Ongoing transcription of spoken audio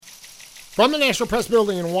From the National Press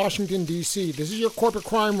Building in Washington, D.C., this is your Corporate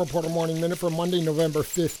Crime Reporter Morning Minute for Monday, November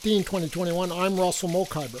 15, 2021. I'm Russell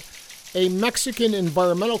Mokhiber. A Mexican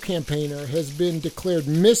environmental campaigner has been declared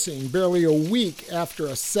missing barely a week after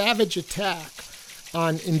a savage attack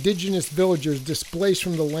on indigenous villagers displaced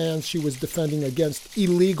from the lands she was defending against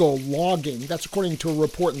illegal logging. That's according to a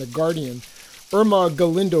report in The Guardian. Irma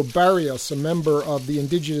Galindo Barrios, a member of the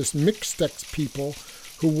indigenous Mixtecs people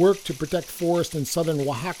who work to protect forest in southern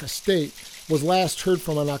Oaxaca state, was last heard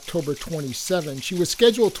from on October 27. She was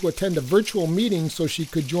scheduled to attend a virtual meeting so she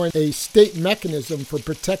could join a state mechanism for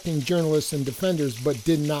protecting journalists and defenders, but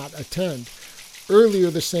did not attend.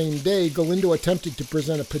 Earlier the same day, Galindo attempted to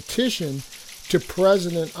present a petition to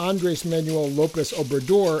President Andres Manuel Lopez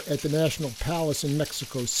Obrador at the National Palace in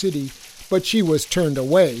Mexico City, but she was turned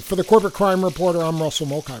away. For the Corporate Crime Reporter, I'm Russell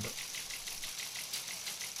Mokhiber.